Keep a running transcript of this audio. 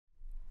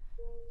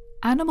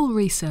Animal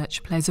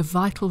research plays a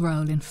vital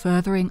role in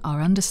furthering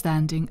our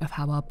understanding of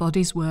how our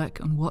bodies work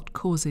and what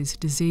causes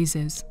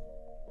diseases.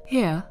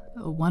 Here,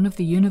 at one of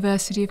the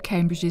University of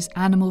Cambridge's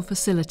animal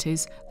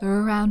facilities, there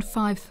are around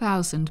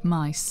 5,000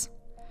 mice.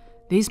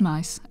 These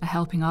mice are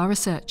helping our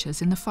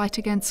researchers in the fight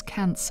against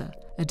cancer,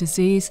 a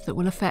disease that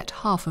will affect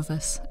half of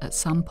us at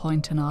some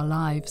point in our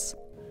lives.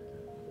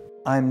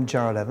 I'm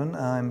Gerard Evan.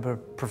 I'm a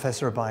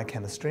professor of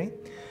biochemistry,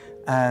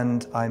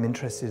 and I'm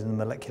interested in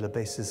the molecular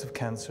basis of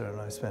cancer, and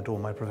I've spent all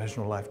my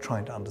professional life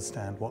trying to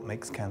understand what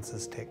makes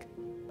cancers tick.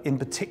 In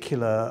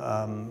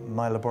particular,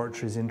 my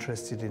laboratory is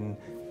interested in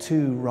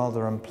two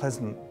rather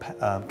unpleasant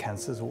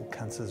cancers. All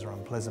cancers are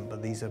unpleasant,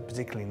 but these are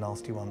particularly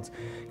nasty ones.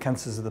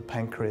 Cancers of the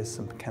pancreas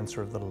and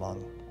cancer of the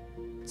lung.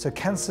 So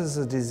cancers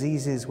are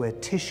diseases where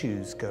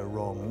tissues go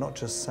wrong, not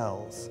just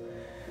cells.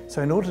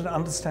 So in order to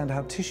understand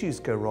how tissues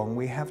go wrong,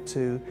 we have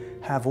to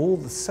have all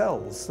the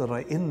cells that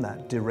are in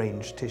that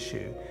deranged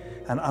tissue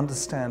and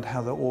understand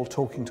how they're all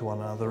talking to one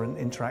another and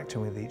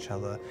interacting with each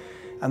other.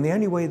 And the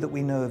only way that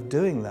we know of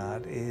doing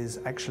that is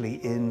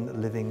actually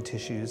in living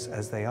tissues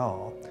as they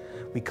are.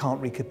 We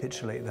can't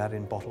recapitulate that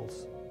in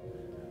bottles.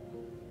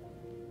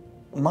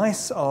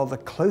 Mice are the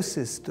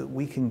closest that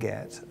we can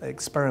get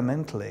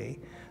experimentally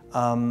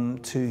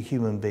to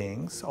human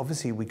beings.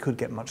 Obviously, we could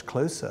get much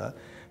closer,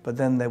 but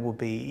then there will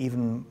be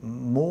even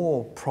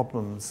more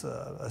problems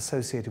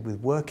associated with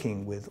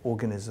working with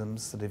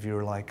organisms that, if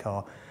you like,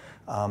 are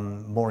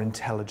more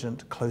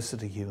intelligent, closer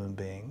to human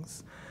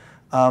beings.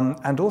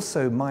 And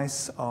also,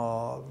 mice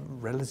are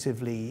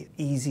relatively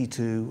easy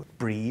to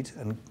breed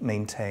and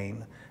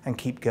maintain and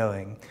keep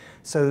going.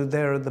 So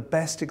they're the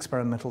best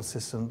experimental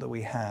system that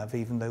we have,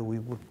 even though we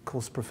would, of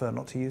course, prefer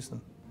not to use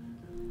them.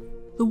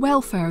 The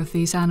welfare of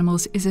these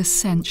animals is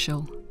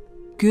essential.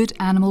 Good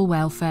animal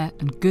welfare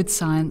and good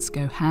science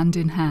go hand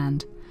in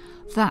hand.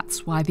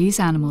 That's why these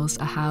animals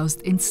are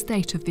housed in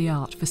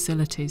state-of-the-art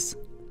facilities.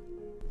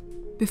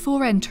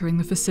 Before entering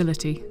the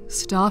facility,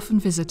 staff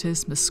and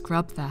visitors must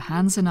scrub their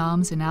hands and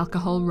arms in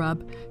alcohol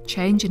rub,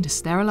 change into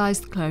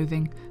sterilised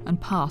clothing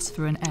and pass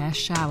through an air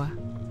shower.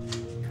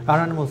 Our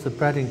animals are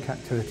bred in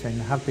captivity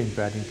and have been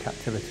bred in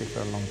captivity for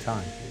a long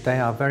time. They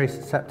are very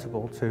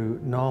susceptible to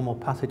normal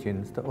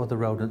pathogens that other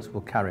rodents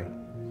will carry.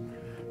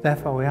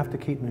 Therefore, we have to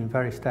keep them in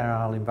very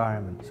sterile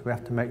environments. We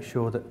have to make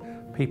sure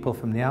that people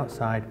from the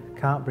outside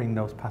can't bring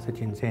those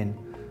pathogens in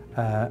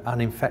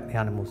and infect the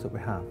animals that we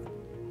have.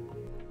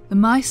 The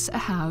mice are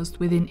housed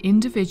within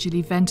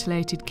individually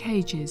ventilated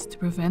cages to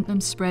prevent them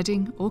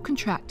spreading or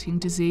contracting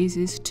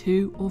diseases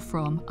to or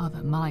from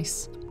other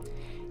mice.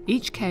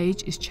 Each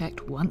cage is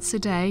checked once a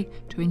day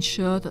to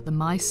ensure that the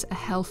mice are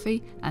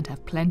healthy and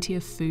have plenty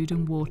of food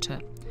and water.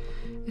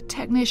 A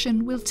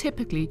technician will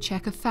typically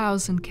check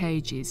 1,000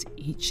 cages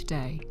each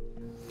day.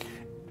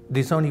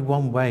 There's only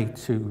one way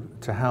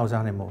to house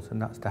animals,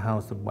 and that's to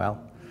house them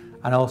well,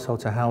 and also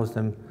to house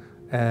them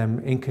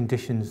in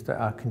conditions that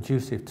are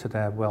conducive to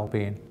their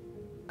well-being.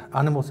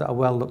 Animals that are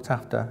well looked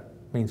after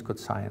means good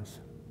science.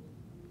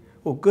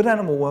 Well, good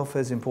animal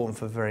welfare is important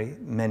for very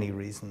many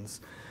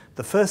reasons.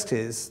 The first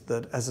is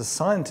that as a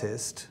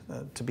scientist,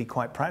 to be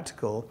quite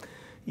practical,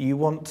 you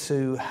want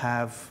to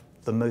have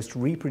the most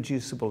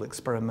reproducible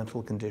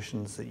experimental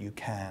conditions that you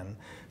can,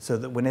 so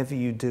that whenever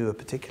you do a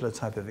particular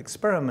type of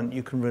experiment,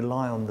 you can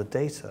rely on the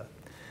data.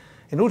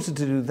 In order to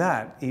do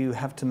that, you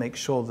have to make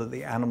sure that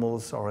the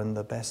animals are in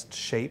the best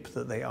shape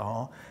that they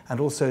are, and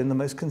also in the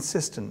most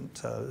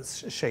consistent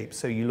shape.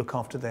 So you look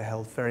after their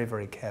health very,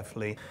 very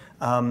carefully,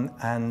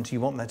 and you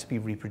want that to be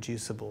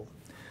reproducible.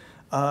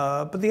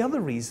 But the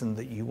other reason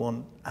that you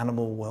want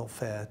animal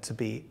welfare to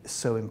be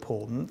so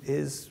important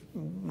is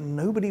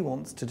nobody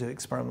wants to do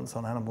experiments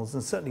on animals,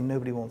 and certainly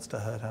nobody wants to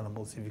hurt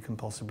animals if you can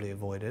possibly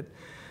avoid it.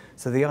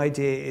 So the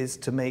idea is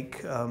to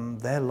make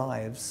their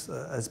lives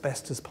as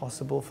best as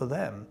possible for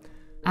them.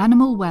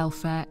 Animal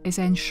welfare is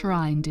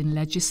enshrined in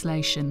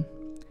legislation.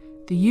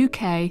 The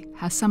UK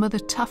has some of the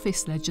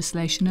toughest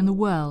legislation in the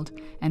world,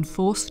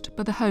 enforced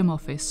by the Home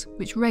Office,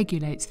 which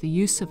regulates the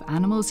use of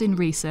animals in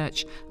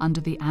research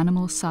under the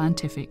Animal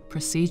Scientific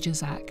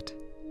Procedures Act.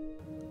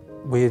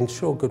 We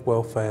ensure good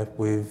welfare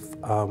with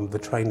the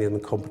training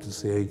and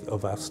competency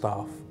of our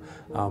staff.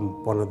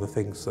 One of the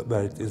things that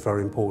is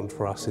very important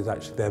for us is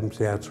actually them to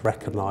be able to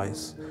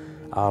recognise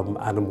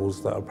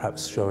animals that are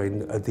perhaps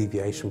showing a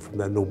deviation from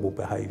their normal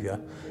behaviour,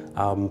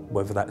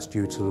 whether that's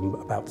due to them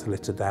about to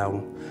litter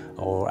down,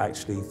 or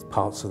actually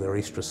parts of their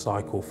oestrus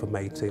cycle for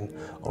mating,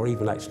 or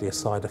even actually a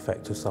side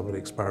effect of some of the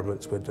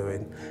experiments we're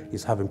doing.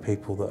 Is having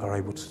people that are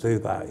able to do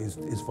that is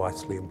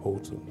vitally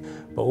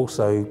important. But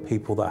also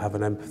people that have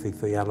an empathy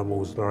for the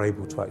animals and are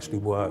able to actually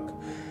work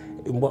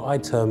in what I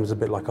term as a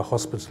bit like a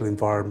hospital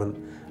environment.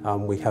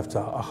 We have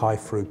a high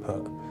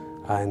throughput,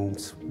 and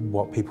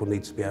what people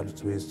need to be able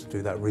to do is to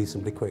do that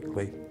reasonably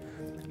quickly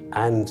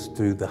and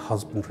do the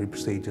husbandry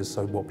procedures.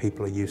 So what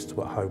people are used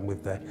to at home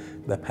with their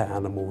pet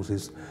animals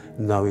is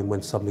knowing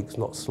when something's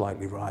not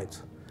slightly right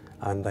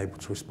and able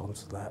to respond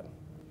to that.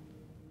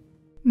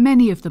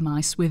 Many of the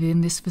mice within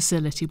this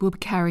facility will be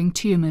carrying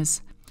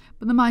tumours,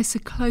 but the mice are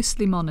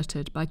closely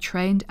monitored by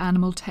trained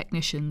animal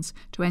technicians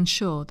to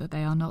ensure that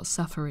they are not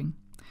suffering.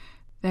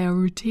 They are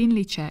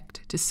routinely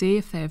checked to see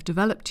if they have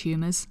developed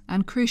tumours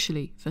and,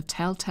 crucially, for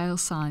telltale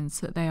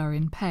signs that they are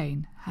in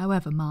pain,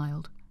 however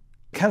mild.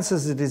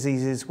 Cancers are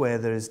diseases where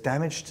there is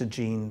damage to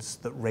genes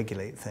that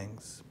regulate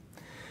things.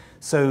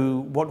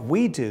 So what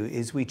we do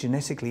is we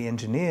genetically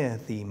engineer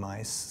the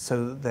mice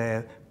so that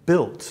they're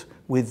built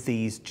with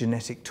these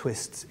genetic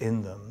twists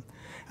in them.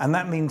 And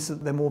that means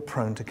that they're more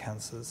prone to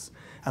cancers,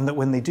 and that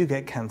when they do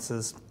get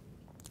cancers,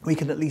 we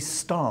can at least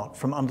start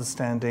from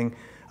understanding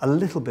a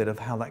little bit of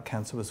how that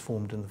cancer was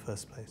formed in the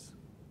first place.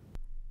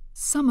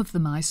 Some of the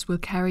mice will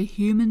carry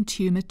human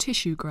tumour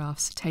tissue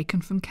grafts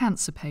taken from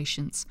cancer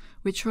patients,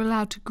 which are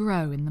allowed to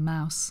grow in the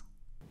mouse.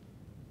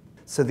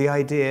 So the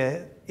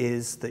idea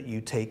is that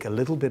you take a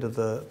little bit of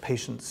the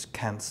patient's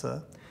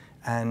cancer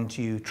and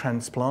you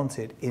transplant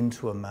it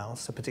into a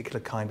mouse, a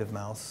particular kind of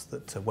mouse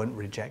that won't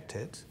reject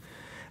it.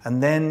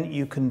 And then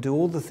you can do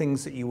all the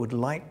things that you would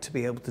like to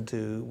be able to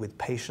do with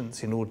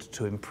patients in order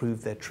to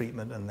improve their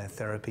treatment and their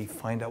therapy,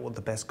 find out what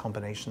the best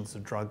combinations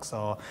of drugs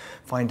are,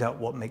 find out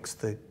what makes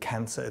the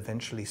cancer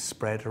eventually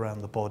spread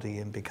around the body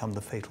and become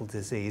the fatal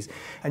disease.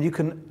 And you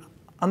can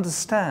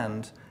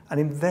understand and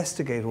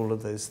investigate all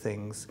of those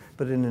things,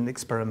 but in an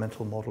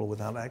experimental model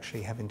without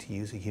actually having to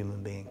use a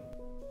human being.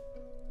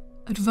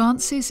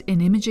 Advances in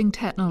imaging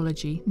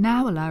technology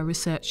now allow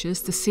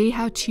researchers to see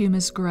how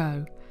tumours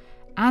grow,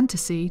 and to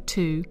see,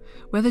 too,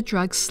 whether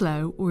drugs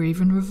slow or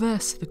even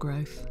reverse the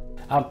growth.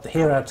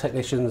 Here our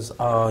technicians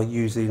are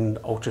using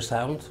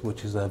ultrasound,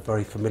 which is a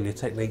very familiar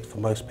technique for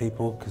most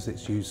people because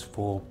it's used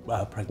for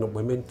pregnant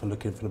women for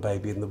looking for the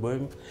baby in the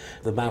womb.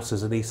 The mouse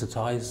is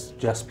anaesthetised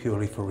just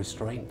purely for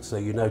restraint, so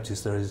you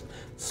notice there is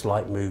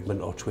slight movement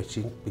or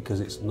twitching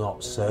because it's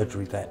not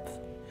surgery depth.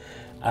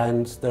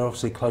 And they're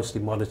obviously closely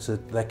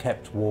monitored, they're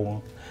kept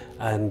warm,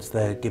 and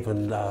they're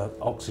given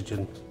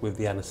oxygen with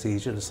the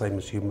anaesthesia, the same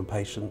as human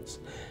patients.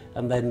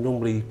 And then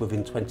normally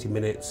within 20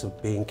 minutes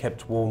of being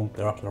kept warm,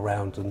 they're up and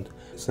around, and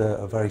it's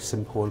a very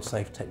simple and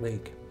safe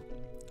technique.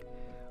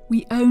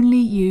 We only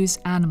use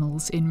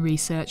animals in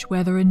research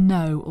where there are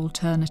no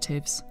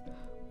alternatives.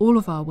 All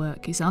of our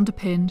work is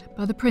underpinned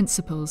by the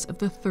principles of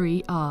the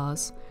 3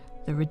 R's,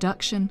 the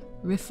reduction,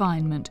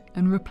 refinement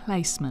and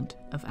replacement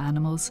of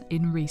animals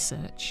in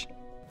research.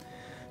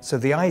 So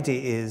the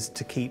idea is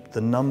to keep the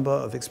number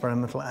of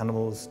experimental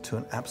animals to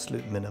an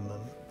absolute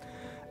minimum.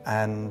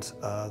 And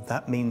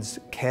that means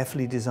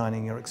carefully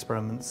designing your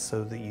experiments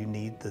so that you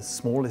need the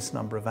smallest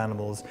number of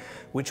animals,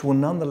 which will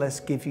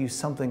nonetheless give you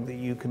something that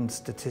you can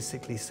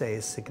statistically say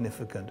is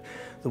significant.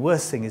 The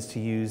worst thing is to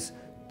use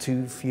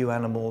too few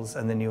animals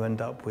and then you end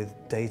up with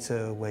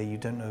data where you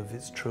don't know if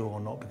it's true or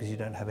not because you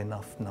don't have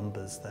enough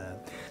numbers there.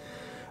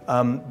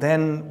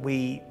 Then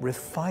we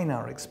refine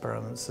our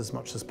experiments as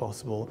much as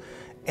possible.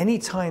 Any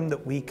time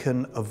that we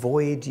can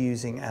avoid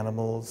using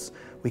animals,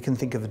 we can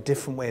think of a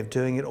different way of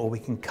doing it, or we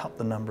can cut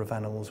the number of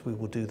animals, we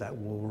will do that.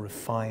 We'll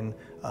refine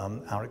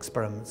our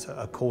experiments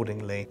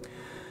accordingly.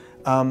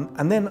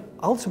 And then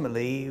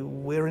ultimately,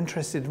 we're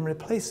interested in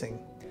replacing.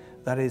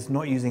 That is,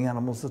 not using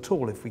animals at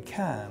all if we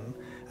can.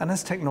 And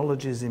as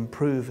technologies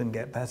improve and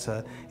get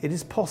better, it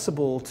is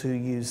possible to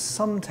use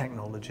some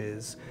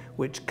technologies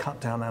which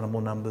cut down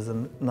animal numbers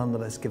and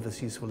nonetheless give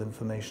us useful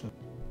information.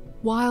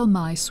 While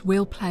mice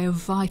will play a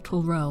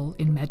vital role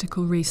in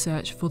medical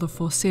research for the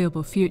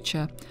foreseeable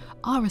future,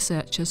 our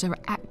researchers are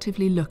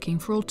actively looking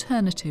for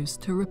alternatives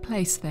to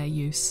replace their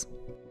use.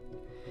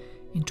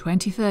 In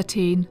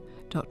 2013,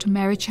 Dr.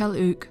 Merichel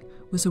Ook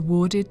was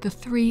awarded the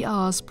 3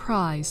 R's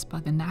prize by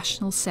the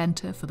National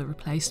Centre for the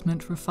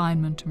Replacement,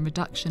 Refinement and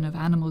Reduction of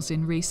Animals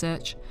in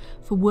Research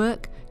for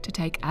work to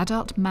take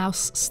adult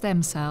mouse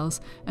stem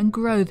cells and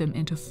grow them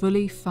into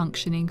fully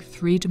functioning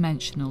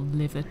 3-dimensional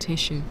liver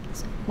tissue.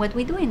 What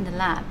we do in the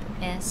lab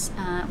is,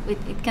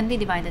 it can be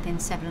divided in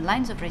several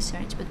lines of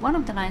research, but one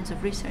of the lines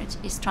of research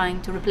is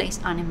trying to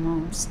replace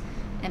animals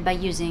by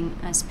using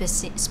a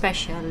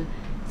special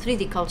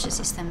 3D culture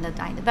system that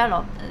I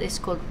developed. It's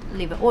called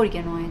liver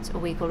organoids, or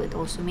we call it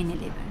also mini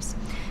livers.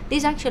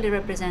 This actually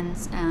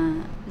represents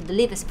the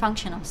liver's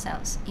functional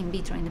cells in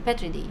vitro in the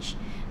Petri dish,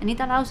 and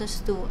it allows us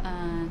to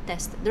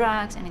test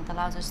drugs, and it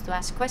allows us to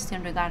ask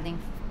questions regarding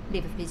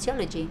liver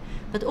physiology,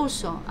 but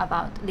also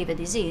about liver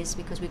disease,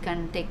 because we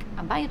can take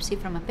a biopsy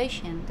from a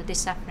patient that is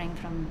suffering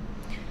from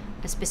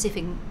a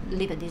specific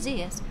liver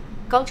disease,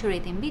 culture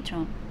it in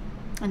vitro,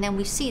 and then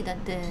we see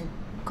that the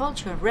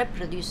culture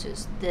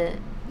reproduces the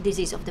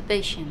disease of the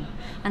patient,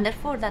 and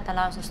therefore that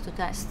allows us to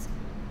test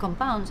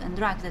compounds and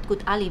drugs that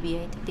could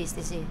alleviate this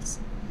disease.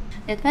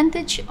 The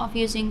advantage of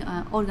using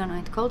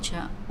organoid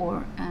culture,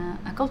 or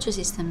a culture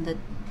system that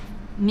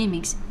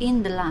mimics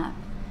in the lab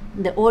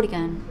the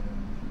organ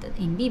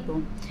in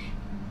vivo,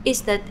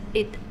 is that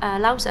it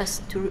allows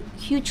us to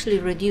hugely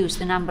reduce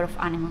the number of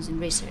animals in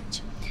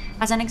research.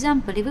 As an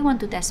example, if we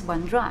want to test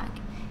one drug,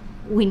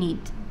 we need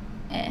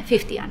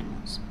 50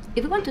 animals.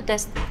 If we want to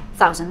test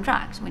 1,000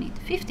 drugs, we need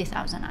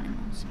 50,000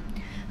 animals.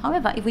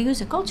 However, if we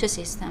use a culture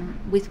system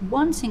with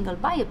one single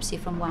biopsy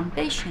from one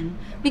patient,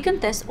 we can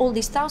test all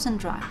these 1,000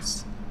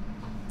 drugs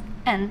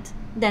and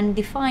then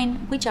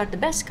define which are the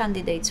best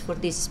candidates for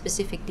this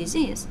specific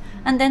disease,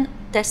 and then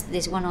test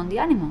this one on the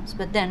animals.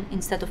 But then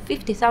instead of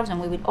 50,000,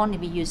 we will only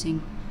be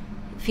using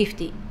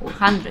 50 or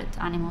 100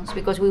 animals,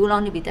 because we will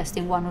only be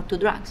testing 1 or 2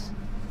 drugs.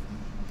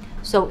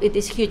 So it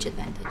is a huge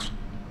advantage.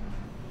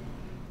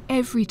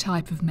 Every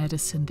type of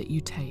medicine that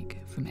you take,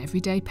 from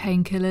everyday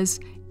painkillers,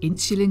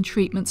 insulin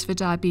treatments for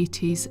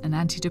diabetes and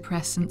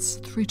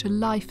antidepressants, through to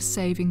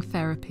life-saving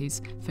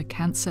therapies for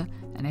cancer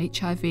and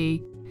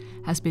HIV,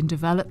 has been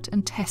developed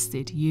and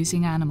tested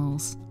using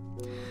animals.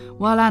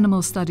 While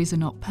animal studies are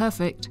not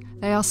perfect,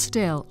 they are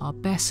still our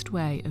best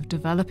way of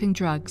developing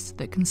drugs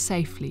that can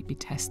safely be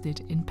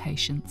tested in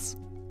patients.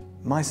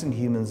 Mice and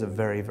humans are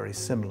very, very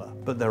similar,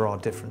 but there are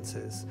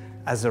differences,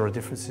 as there are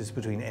differences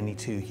between any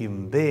two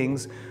human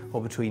beings,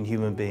 or between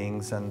human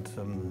beings and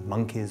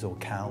monkeys or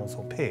cows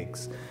or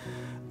pigs.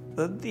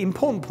 The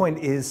important point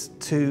is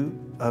to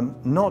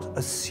not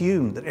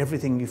assume that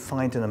everything you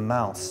find in a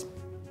mouse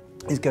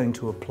is going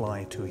to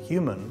apply to a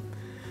human,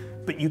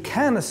 but you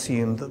can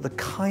assume that the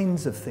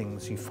kinds of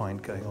things you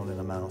find going on in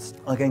a mouse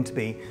are going to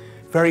be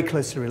very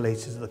closely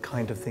related to the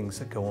kind of things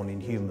that go on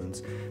in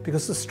humans,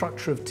 because the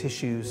structure of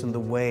tissues and the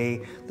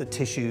way the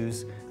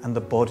tissues and the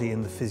body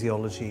and the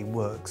physiology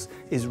works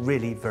is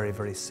really very,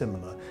 very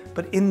similar.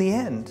 But in the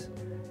end,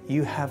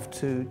 you have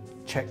to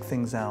check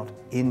things out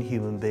in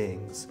human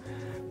beings.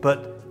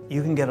 But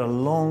you can get a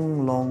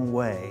long, long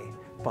way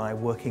by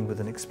working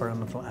with an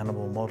experimental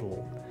animal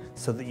model,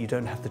 so that you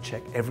don't have to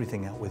check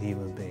everything out with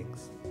human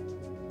beings.